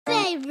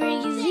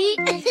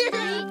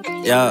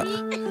Yeah,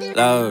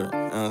 load, you know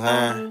what I'm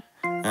saying?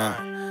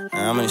 Yeah.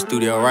 I'm in the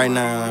studio right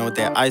now with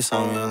that ice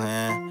on me, you know what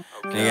I'm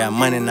saying? They got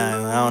money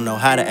now, I don't know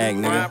how to act,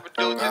 nigga.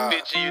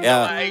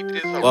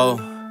 Yeah, whoa.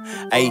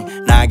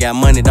 Ayy, now I got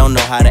money, don't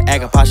know how to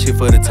act. I pop shit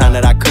for the time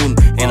that I couldn't.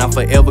 And I'm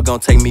forever gon'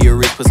 take me a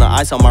risk. Put some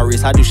ice on my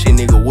wrist, I do shit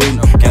nigga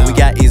wouldn't. And we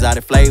got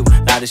exotic flavor.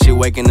 Lot of shit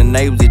waking the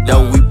neighbors, the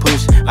dough we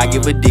push. I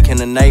give a dick in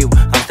the navel.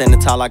 I'm standing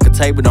tall like a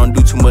table, don't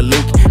do too much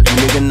looking. You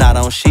nigga not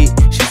on shit.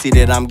 She see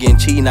that I'm getting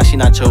cheated, now she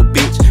not your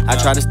bitch. I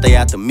try to stay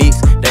out the mix.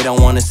 They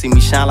don't wanna see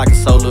me shine like a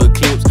solar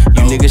eclipse.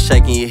 You niggas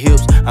shaking your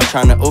hips. I'm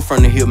tryna up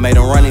from the hip, made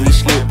them run in these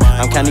slip.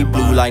 I'm kinda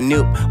blue like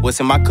nip. What's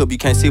in my cup, you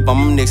can't sip,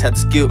 I'm next, have to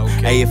skip.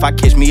 Hey, if I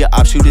catch me a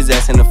op, shoot his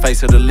ass in the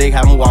face of the leg,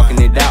 have him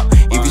walking it out.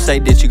 If you say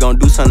that you gon'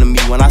 do something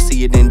to me, when I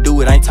see it, then do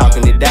it, I ain't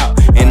talking it out.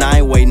 And I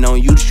ain't waiting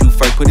on you to shoot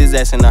first, put his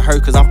ass in the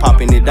hurt, cause I'm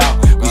popping it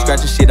out. We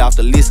scratching shit off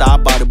the list, I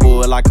bought the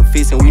boy like a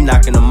fist and we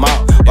knocking them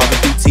out. Walking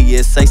through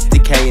TSA,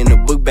 60K in the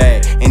book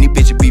bag. Any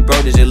bitch be bro,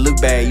 that just look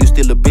bad. You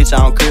still a bitch, I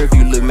don't care if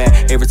you look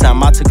mad. Every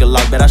time I took a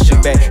lock, bet I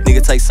shook back.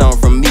 Nigga take something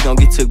from me, gon'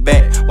 get took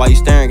back. While you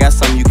staring, got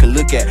something you can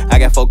look at. I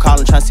got 4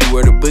 calling, tryna see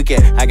where the book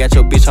at. I got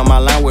your bitch on my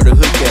line, where the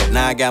hook at.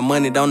 Now I got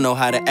money, don't know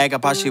how to act. I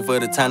pop shit for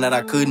the time that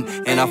I couldn't.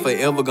 And I'm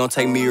forever gon'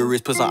 take me a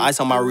risk. Put some ice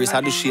on my wrist,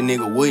 I do shit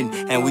nigga wouldn't.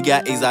 And we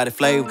got exotic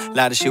flavor.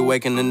 Lot of shit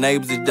waking the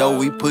neighbors, the dough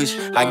we push.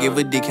 I give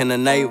a dick in the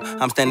navel.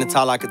 I'm standing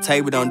tall like a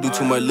table, don't do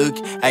too much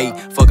looking. Ayy,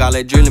 fuck all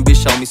that drilling,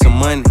 bitch, show me some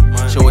money.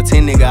 Show a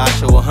 10 nigga, I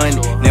show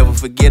 100. Never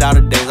forget all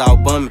the days I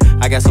was bumming.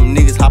 I got some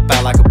niggas hop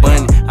out like a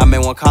bunny. I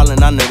made one call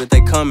and I know that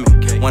they coming.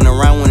 Went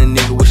around when a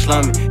nigga was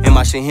slumming. And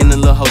my shit hitting the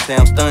little hoe, say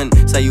I'm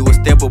stunning. Say you a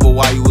stepper, but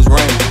why you was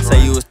running?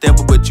 Say you a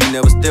stepper, but you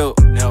never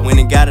stepped. When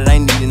it got it,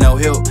 ain't needing no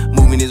help.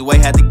 Moving this way,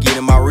 had to get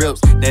in my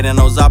rips. That ain't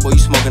no Zoppo, you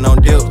smoking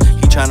on dips.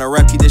 He tryna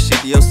rap, keep this shit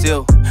to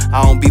yourself.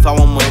 I don't beef, I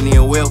want money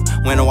and wealth.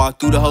 When I walk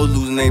through the hoes,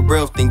 losing their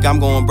breath. Think I'm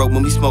going broke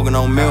when we smoking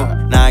on milk.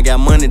 Now I got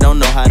money, don't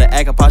know how to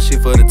act. I pop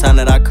shit for the time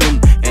that I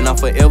couldn't. And I'm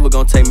forever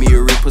gon' take me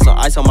a risk. Put some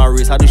ice on my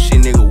wrist, I do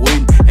shit nigga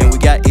wouldn't. And we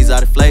got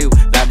exotic flavor.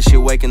 Lot of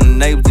shit waking the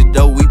neighbors, the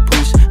dough we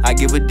push. I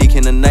give a dick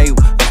in the navel.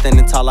 I'm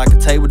standing tall like a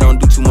table, don't